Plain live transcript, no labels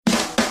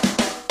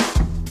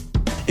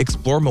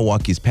Explore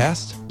Milwaukee's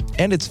past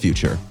and its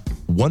future,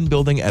 one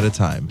building at a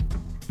time.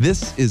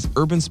 This is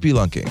Urban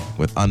Spelunking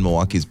with On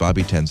Milwaukee's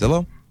Bobby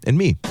Tanzillo and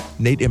me,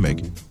 Nate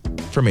Immig,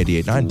 from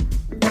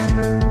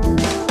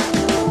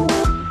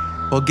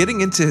 88.9. Well, getting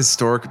into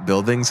historic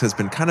buildings has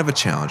been kind of a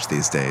challenge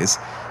these days,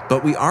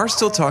 but we are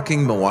still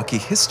talking Milwaukee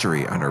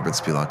history on Urban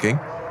Spelunking,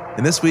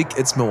 and this week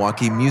it's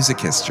Milwaukee music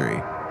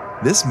history.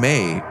 This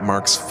May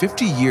marks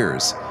 50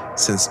 years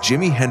since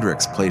Jimi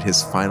Hendrix played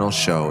his final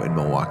show in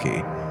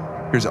Milwaukee.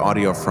 Here's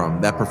audio from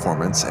that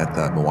performance at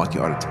the Milwaukee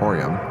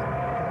Auditorium.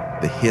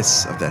 The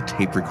hiss of that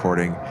tape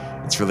recording,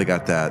 it's really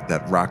got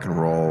that rock and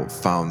roll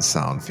found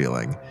sound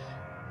feeling.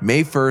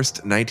 May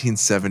 1st,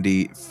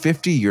 1970,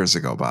 50 years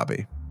ago,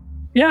 Bobby.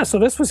 Yeah, so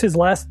this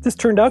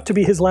turned out to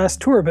be his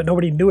last tour, but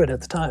nobody knew it at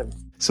the time.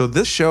 So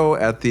this show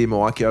at the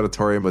Milwaukee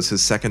Auditorium was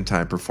his second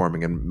time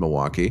performing in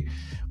Milwaukee.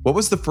 What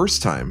was the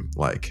first time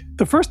like?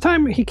 The first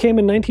time he came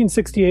in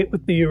 1968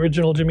 with the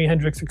original Jimi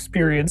Hendrix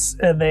Experience,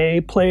 and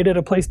they played at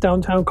a place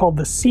downtown called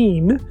The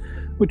Scene,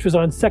 which was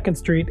on 2nd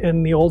Street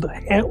in the old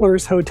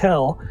Antlers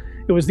Hotel.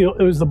 It was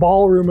the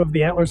ballroom of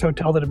the Antlers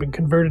Hotel that had been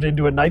converted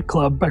into a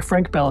nightclub by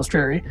Frank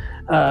Balistreri.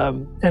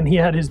 And he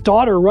had his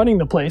daughter running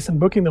the place and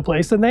booking the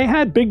place, and they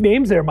had big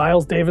names there.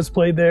 Miles Davis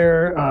played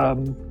there.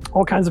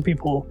 All kinds of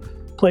people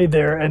played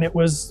there, and it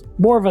was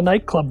more of a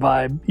nightclub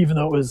vibe, even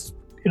though it was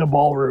in a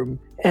ballroom.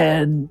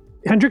 And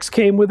Hendrix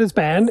came with his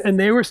band, and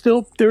they were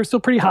still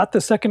pretty hot.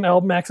 The second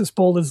album, Axis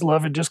Bold as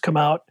Love, had just come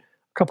out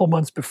a couple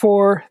months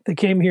before. They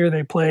came here,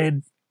 they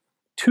played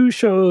 2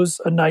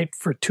 shows a night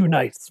for 2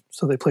 nights.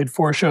 So they played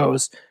 4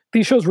 shows.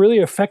 These shows really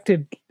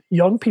affected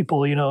young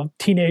people,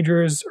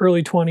 teenagers,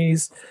 early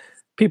 20s,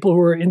 people who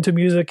were into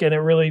music, and it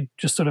really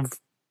just sort of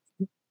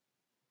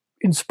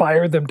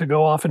inspired them to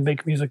go off and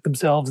make music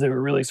themselves. They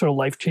were really sort of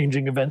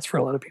life-changing events for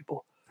a lot of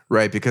people.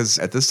 Right, because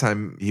at this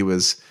time he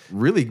was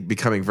really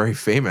becoming very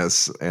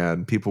famous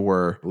and people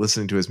were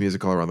listening to his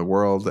music all around the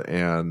world,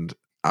 and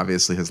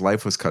obviously his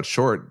life was cut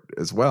short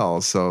as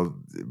well. So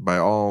by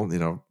all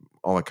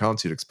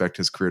accounts, you'd expect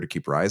his career to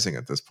keep rising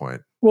at this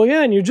point. Well,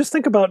 yeah, and you just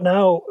think about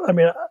now, I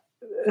mean,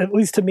 at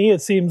least to me,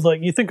 it seems like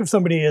you think of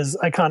somebody as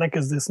iconic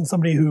as this and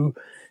somebody who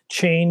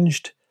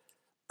changed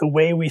the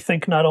way we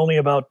think not only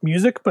about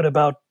music, but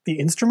about the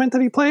instrument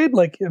that he played.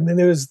 Like, I mean,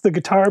 there was the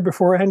guitar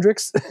before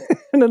Hendrix,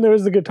 and then there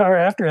was the guitar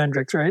after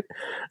Hendrix, right?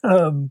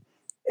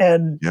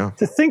 To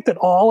think that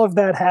all of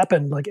that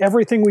happened, like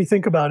everything we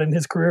think about in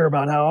his career,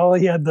 about how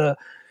he had the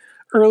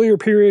earlier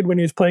period when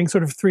he was playing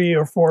sort of 3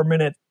 or 4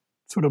 minute,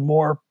 sort of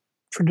more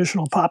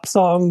traditional pop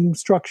song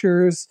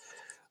structures,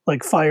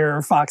 like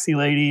Fire, Foxy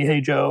Lady, Hey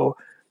Joe.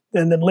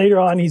 And then later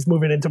on, he's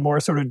moving into more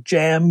sort of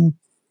jam,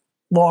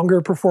 longer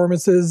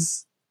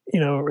performances,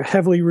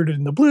 heavily rooted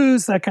in the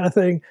blues, that kind of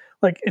thing.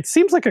 Like, it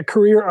seems like a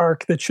career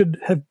arc that should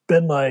have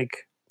been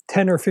like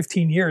 10 or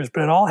 15 years,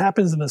 but it all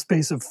happens in the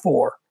space of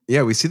 4.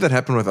 Yeah, we see that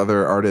happen with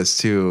other artists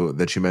too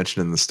that you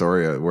mentioned in the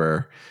story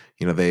where,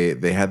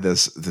 they had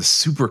this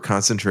super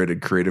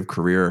concentrated creative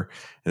career,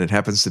 and it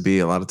happens to be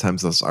a lot of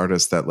times those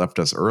artists that left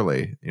us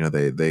early.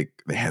 They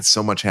had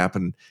so much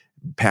happen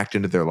packed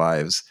into their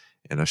lives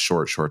in a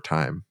short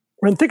time.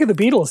 And think of the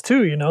Beatles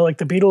too, like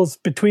the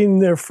Beatles between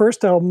their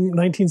first album,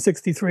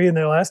 1963, and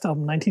their last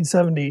album,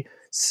 1970,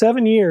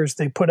 7 years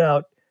they put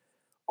out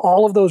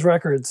all of those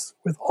records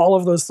with all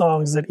of those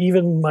songs that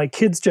even my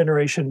kids'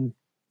 generation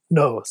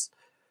knows.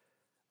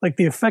 Like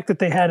the effect that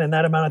they had in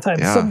that amount of time.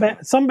 Yeah.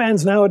 Some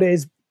bands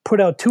nowadays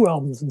put out 2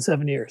 albums in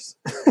 7 years.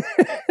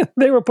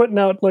 They were putting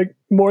out like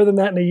more than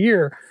that in a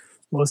year,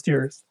 most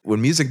years.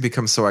 When music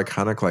becomes so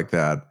iconic like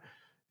that,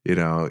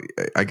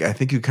 I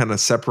think you kind of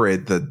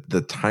separate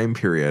the time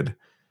period.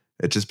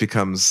 It just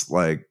becomes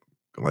like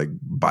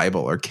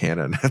Bible or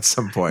canon at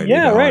some point.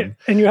 Yeah, right.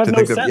 And you have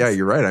no sense. Yeah,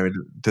 you're right. I mean,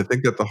 to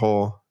think that the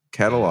whole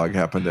catalog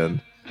happened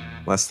in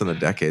less than a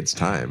decade's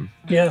time.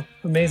 Yeah,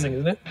 amazing,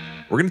 isn't it?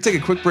 We're going to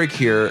take a quick break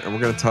here, and we're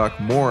going to talk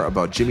more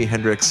about Jimi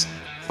Hendrix's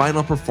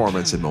final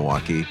performance in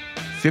Milwaukee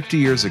 50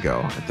 years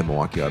ago at the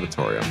Milwaukee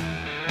Auditorium.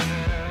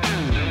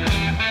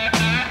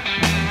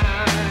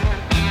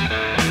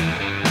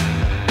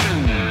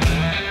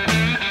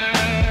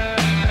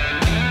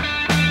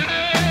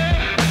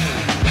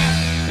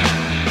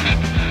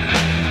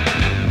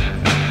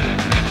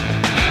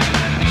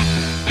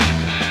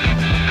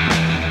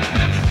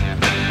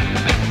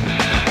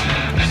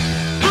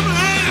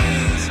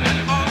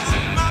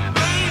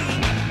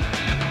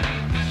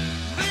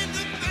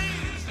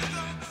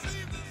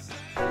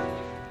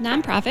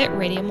 Nonprofit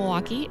Radio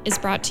Milwaukee is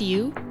brought to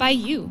you by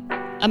you.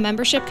 A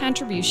membership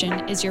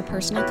contribution is your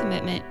personal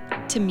commitment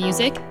to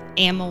music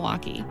and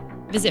Milwaukee.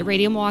 Visit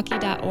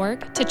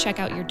radiomilwaukee.org to check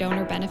out your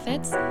donor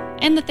benefits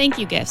and the thank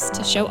you gifts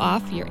to show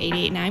off your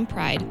 88.9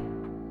 pride.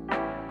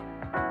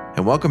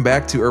 And welcome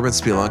back to Urban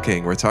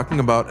Spelunking. We're talking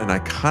about an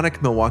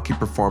iconic Milwaukee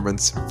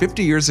performance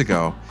 50 years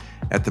ago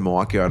at the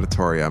Milwaukee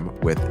Auditorium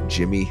with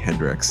Jimi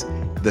Hendrix.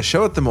 The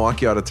show at the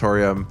Milwaukee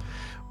Auditorium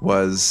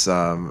was,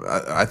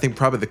 I think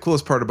probably the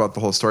coolest part about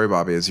the whole story,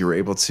 Bobby, is you were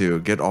able to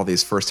get all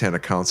these firsthand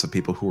accounts of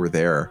people who were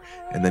there,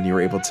 and then you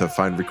were able to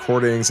find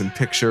recordings and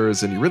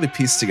pictures, and you really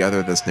pieced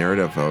together this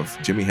narrative of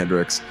Jimi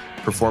Hendrix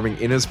performing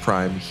in his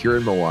prime here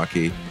in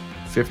Milwaukee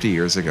 50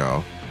 years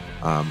ago.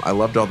 I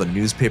loved all the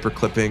newspaper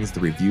clippings, the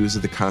reviews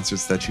of the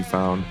concerts that you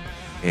found,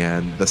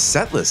 and the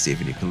set list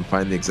even. You can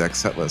find the exact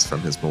set list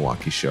from his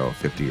Milwaukee show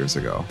 50 years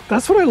ago.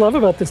 That's what I love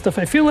about this stuff.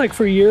 I feel like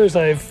for years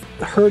I've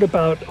heard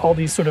about all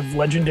these sort of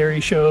legendary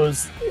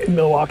shows in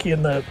Milwaukee,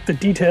 and the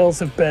details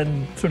have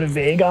been sort of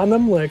vague on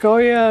them. Like, oh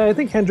yeah, I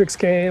think Hendrix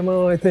came.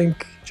 Oh, I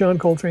think John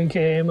Coltrane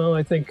came. Oh,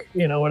 I think,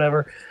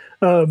 whatever.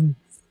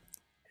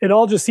 It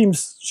all just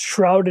seems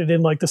shrouded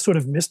in like this sort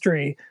of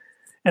mystery.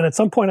 And at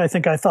some point I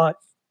think I thought,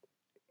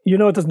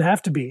 it doesn't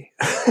have to be.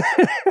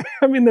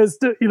 I mean, there's,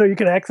 you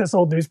can access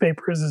old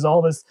newspapers. There's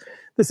all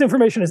this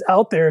information is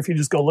out there if you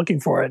just go looking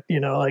for it.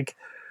 Like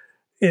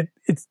it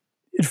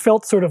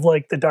felt sort of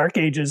like the Dark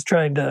Ages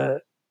trying to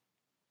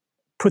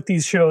put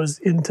these shows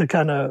into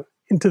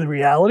the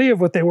reality of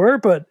what they were.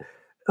 But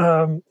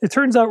it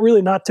turns out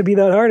really not to be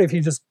that hard if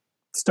you just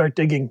start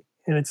digging.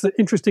 And it's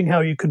interesting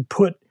how you could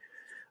put,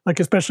 like,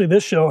 especially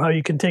this show, how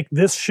you can take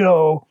this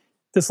show,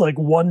 this like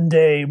one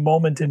day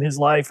moment in his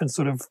life, and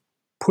sort of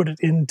put it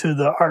into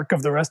the arc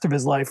of the rest of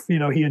his life.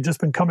 He had just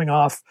been coming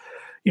off,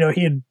 he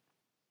had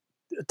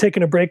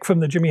taken a break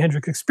from the Jimi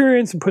Hendrix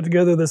Experience and put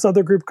together this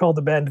other group called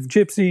the Band of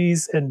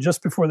Gypsys. And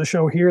just before the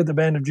show here, the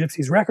Band of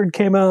Gypsys record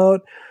came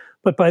out.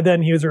 But by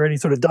then he was already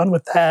sort of done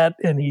with that.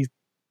 And he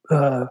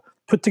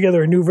put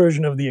together a new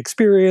version of the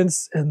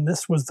Experience. And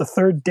this was the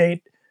third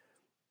date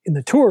in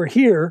the tour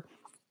here.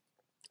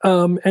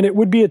 And it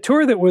would be a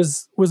tour that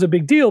was a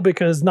big deal,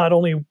 because not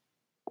only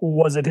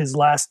was it his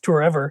last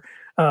tour ever,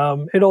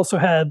 it also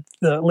had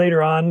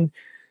later on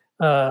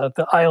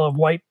the Isle of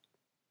Wight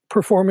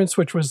performance,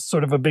 which was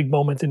sort of a big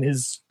moment in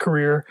his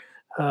career.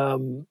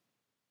 And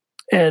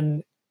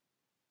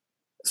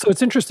so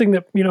it's interesting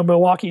that,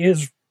 Milwaukee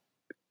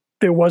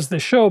there was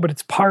this show, but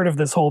it's part of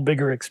this whole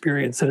bigger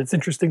experience. And it's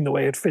interesting the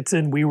way it fits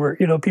in. We were,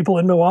 people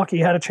in Milwaukee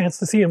had a chance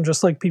to see him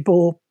just like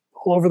people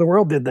all over the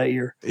world did that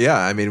year. Yeah,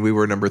 I mean, we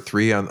were number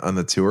 3 on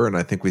the tour, and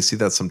I think we see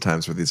that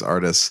sometimes where these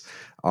artists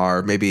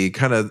are maybe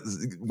kind of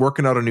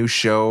working out a new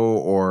show,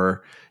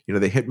 or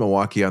they hit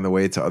Milwaukee on the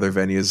way to other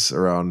venues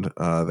around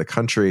the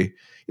country.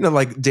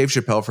 Like Dave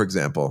Chappelle, for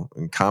example,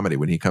 in comedy,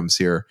 when he comes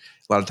here,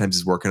 a lot of times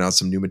he's working out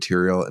some new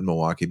material in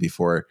Milwaukee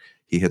before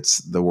he hits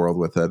the world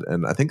with it.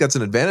 And I think that's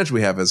an advantage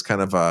we have as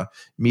kind of a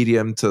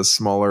medium to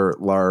smaller,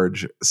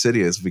 large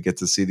city, as we get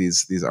to see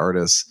these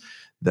artists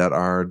that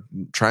are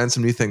trying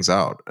some new things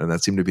out. And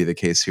that seemed to be the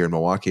case here in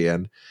Milwaukee.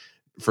 And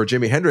for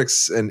Jimi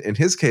Hendrix, in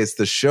his case,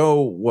 the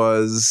show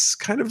was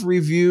kind of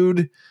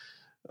reviewed.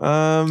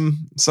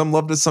 Some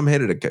loved it, some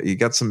hated it. You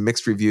got some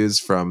mixed reviews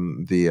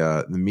from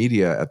the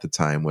media at the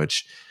time,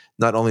 which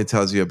not only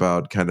tells you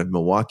about kind of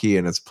Milwaukee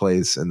and its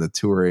place in the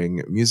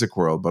touring music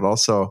world, but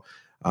also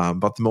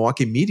about the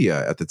Milwaukee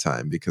media at the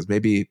time, because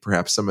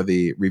perhaps some of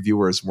the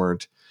reviewers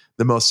weren't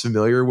the most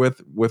familiar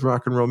with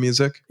rock and roll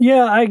music.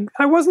 Yeah,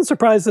 I wasn't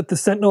surprised that the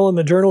Sentinel and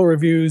the Journal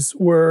reviews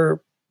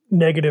were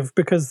negative,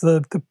 because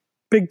the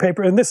big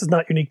paper, and this is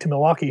not unique to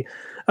Milwaukee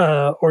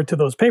or to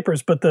those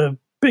papers, but the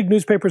big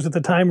newspapers at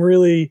the time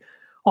really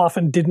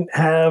often didn't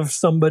have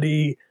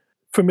somebody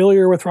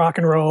familiar with rock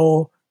and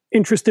roll,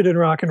 interested in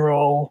rock and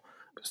roll.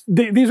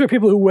 These are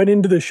people who went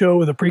into the show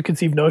with a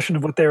preconceived notion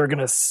of what they were going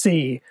to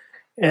see,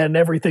 and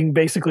everything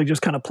basically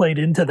just kind of played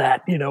into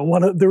that.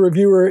 One of the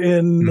reviewer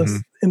in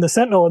the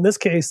Sentinel, in this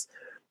case,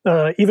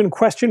 even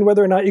questioned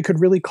whether or not you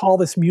could really call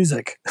this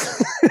music.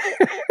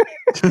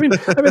 I mean,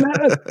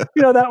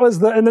 that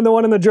was and then the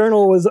one in the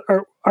Journal was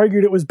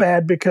argued it was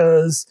bad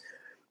because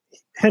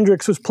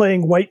Hendrix was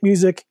playing white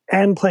music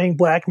and playing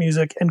black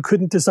music and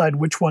couldn't decide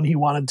which one he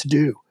wanted to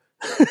do.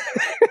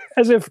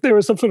 As if there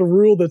was some sort of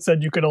rule that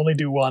said you could only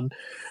do one,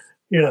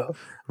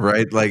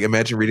 Right. Like,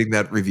 imagine reading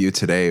that review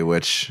today,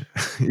 which,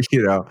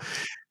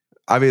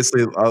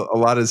 obviously a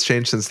lot has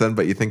changed since then,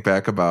 but you think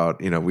back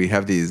about, we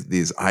have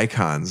these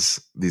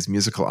icons, these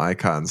musical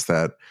icons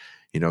that,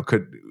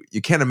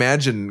 you can't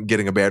imagine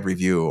getting a bad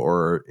review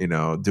or,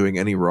 doing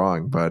any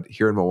wrong. But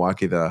here in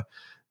Milwaukee, the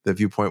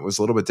viewpoint was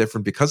a little bit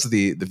different because of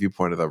the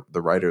viewpoint of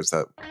the writers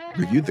that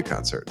reviewed the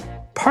concert.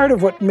 Part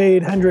of what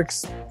made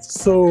Hendrix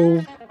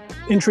so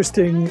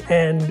interesting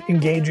and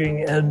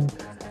engaging and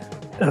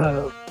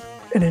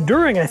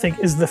enduring, I think,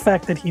 is the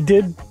fact that he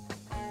did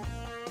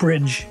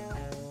bridge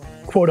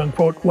quote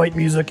unquote white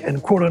music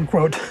and quote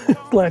unquote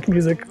black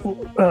music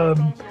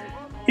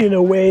in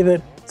a way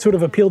that sort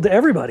of appealed to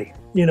everybody,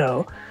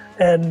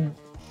 and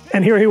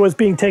here he was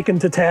being taken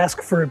to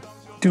task for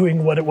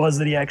doing what it was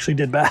that he actually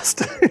did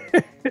best.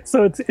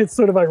 So it's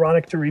sort of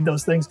ironic to read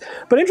those things.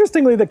 But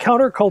interestingly, the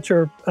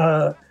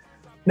Counterculture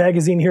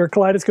magazine here,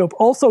 Kaleidoscope,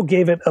 also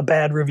gave it a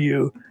bad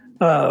review.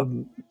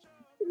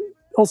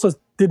 Also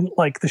didn't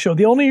like the show.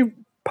 The only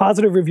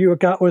positive review it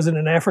got was in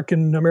an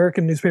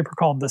African-American newspaper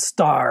called The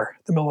Star,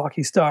 the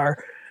Milwaukee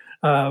Star.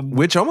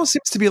 Which almost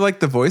seems to be like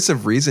the voice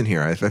of reason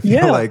here. I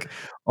feel like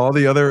all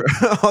the other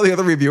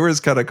reviewers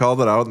kind of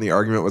called it out, and the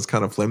argument was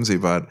kind of flimsy.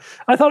 But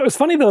I thought it was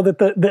funny though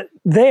that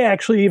they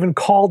actually even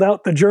called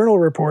out the Journal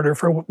reporter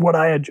for what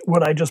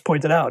I just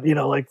pointed out.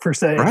 Like for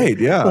saying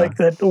like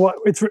that.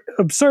 It's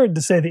absurd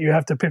to say that you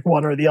have to pick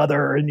one or the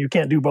other, and you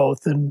can't do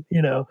both. And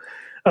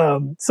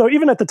so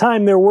even at the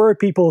time, there were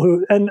people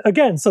who, and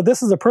again, so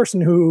this is a person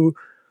who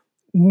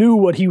knew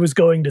what he was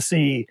going to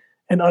see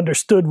and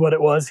understood what it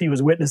was he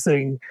was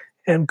witnessing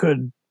and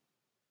could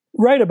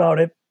write about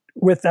it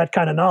with that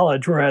kind of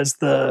knowledge, whereas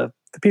the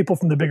people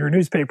from the bigger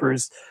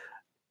newspapers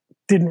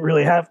didn't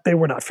really they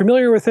were not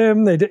familiar with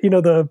him. They did,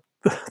 the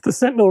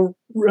Sentinel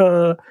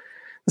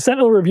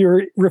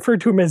reviewer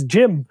referred to him as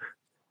Jim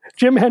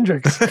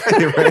Hendrix.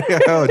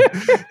 Yeah,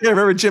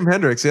 remember Jim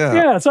Hendrix?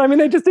 Yeah. So I mean,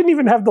 they just didn't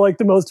even have the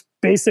most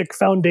basic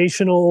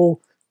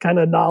foundational kind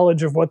of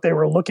knowledge of what they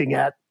were looking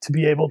at to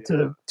be able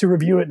to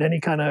review it in any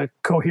kind of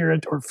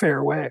coherent or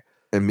fair way.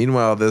 And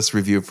meanwhile, this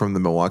review from the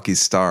Milwaukee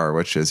Star,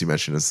 which, as you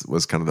mentioned,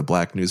 was kind of the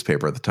black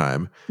newspaper at the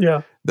time.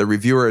 Yeah. The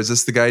reviewer, is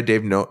this the guy,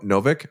 Dave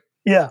Novick?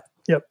 Yeah.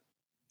 Yep.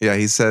 Yeah,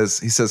 he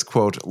says,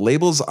 quote,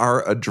 "Labels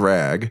are a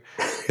drag.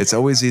 It's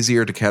always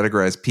easier to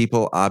categorize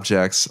people,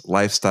 objects,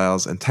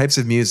 lifestyles, and types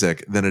of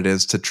music than it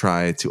is to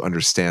try to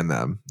understand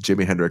them.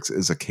 Jimi Hendrix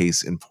is a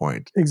case in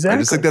point." Exactly.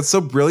 I just think that's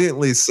so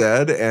brilliantly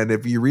said. And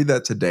if you read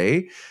that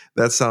today,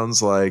 that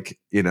sounds like,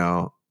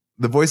 the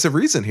voice of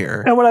reason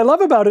here. And what I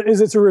love about it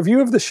is it's a review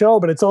of the show,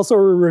 but it's also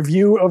a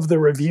review of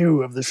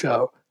the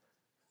show.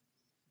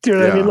 Do you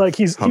know what I mean? Like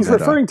he's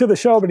referring to the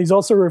show, but he's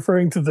also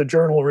referring to the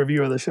Journal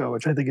review of the show,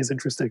 which I think is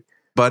interesting.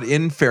 But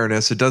in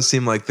fairness, it does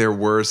seem like there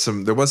was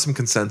some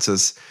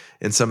consensus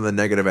in some of the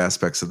negative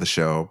aspects of the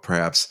show.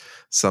 Perhaps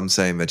some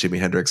saying that Jimi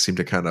Hendrix seemed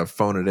to kind of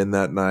phone it in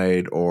that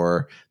night,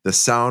 or the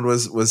sound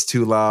was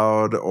too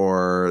loud,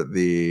 or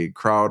the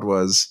crowd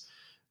was,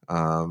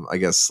 I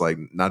guess, like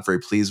not very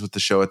pleased with the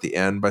show at the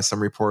end by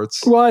some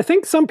reports. Well, I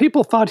think some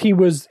people thought he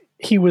was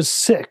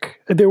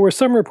sick. There were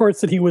some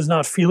reports that he was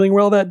not feeling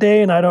well that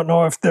day, and I don't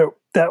know if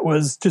that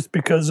was just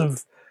because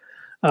of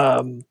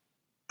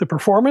the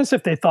performance,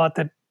 if they thought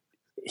that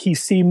he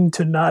seemed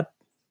to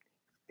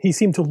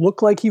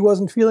look like he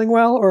wasn't feeling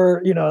well,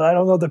 or, I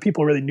don't know that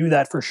people really knew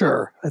that for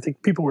sure. I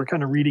think people were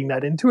kind of reading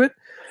that into it,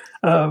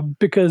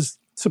 because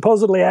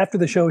supposedly after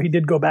the show, he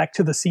did go back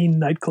to the Scene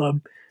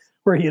nightclub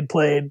where he had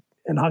played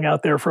and hung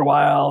out there for a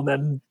while, and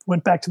then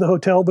went back to the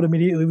hotel, but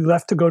immediately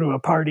left to go to a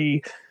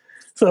party.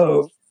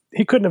 So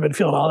he couldn't have been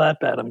feeling all that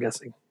bad, I'm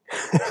guessing.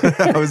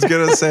 I was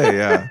going to say,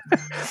 yeah.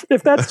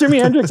 If that's Jimi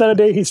Hendrix on a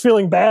day he's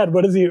feeling bad,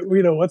 what is he,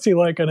 what's he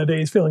like on a day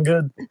he's feeling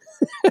good?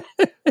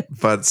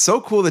 But so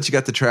cool that you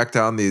got to track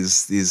down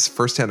these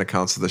firsthand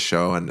accounts of the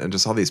show and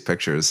just all these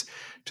pictures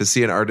to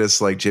see an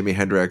artist like Jimi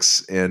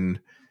Hendrix in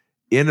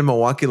a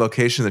Milwaukee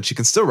location that you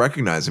can still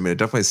recognize. I mean, it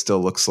definitely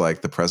still looks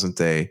like the present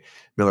day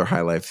Miller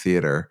High Life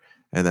Theater.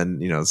 And then,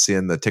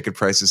 seeing the ticket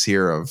prices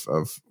here of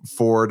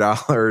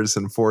 $4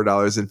 and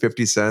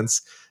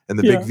 $4.50, and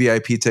the big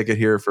VIP ticket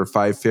here for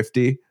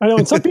 $5.50. I know,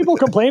 and some people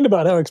complained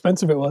about how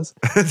expensive it was.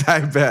 I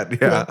bet,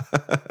 yeah.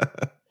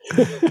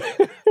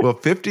 Well,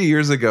 50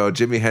 years ago,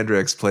 Jimi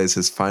Hendrix plays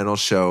his final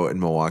show in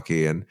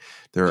Milwaukee, and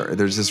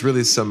there's just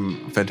really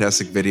some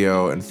fantastic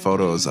video and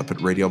photos up at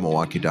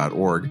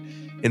radiomilwaukee.org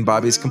in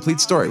Bobby's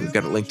complete story. We've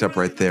got it linked up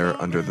right there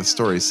under the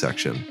stories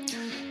section.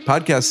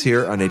 Podcasts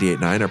here on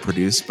 88.9 are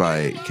produced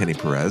by Kenny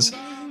Perez.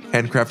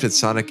 Handcrafted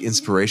sonic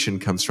inspiration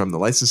comes from the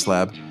License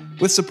Lab,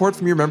 with support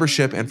from your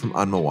membership and from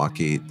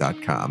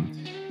onmilwaukee.com.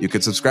 You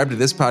can subscribe to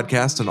this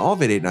podcast and all of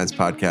 889's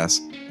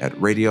podcasts at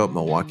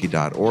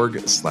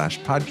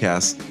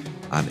radiomilwaukee.org/podcasts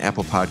on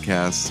Apple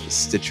Podcasts,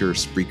 Stitcher,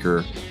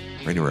 Spreaker,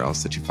 or anywhere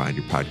else that you find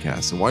your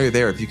podcasts. And while you're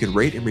there, if you could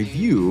rate and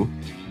review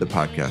the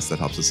podcast, that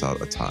helps us out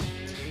a ton.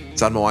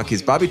 It's On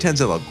Milwaukee's Bobby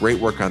Tanzillo.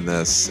 Great work on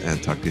this,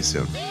 and talk to you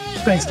soon.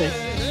 Thanks, Dave.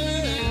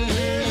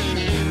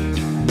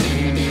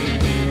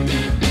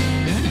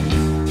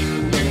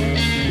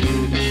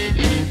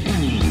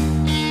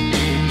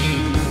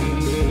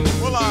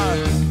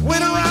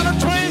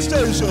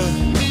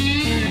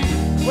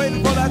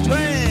 Waiting for that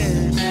train.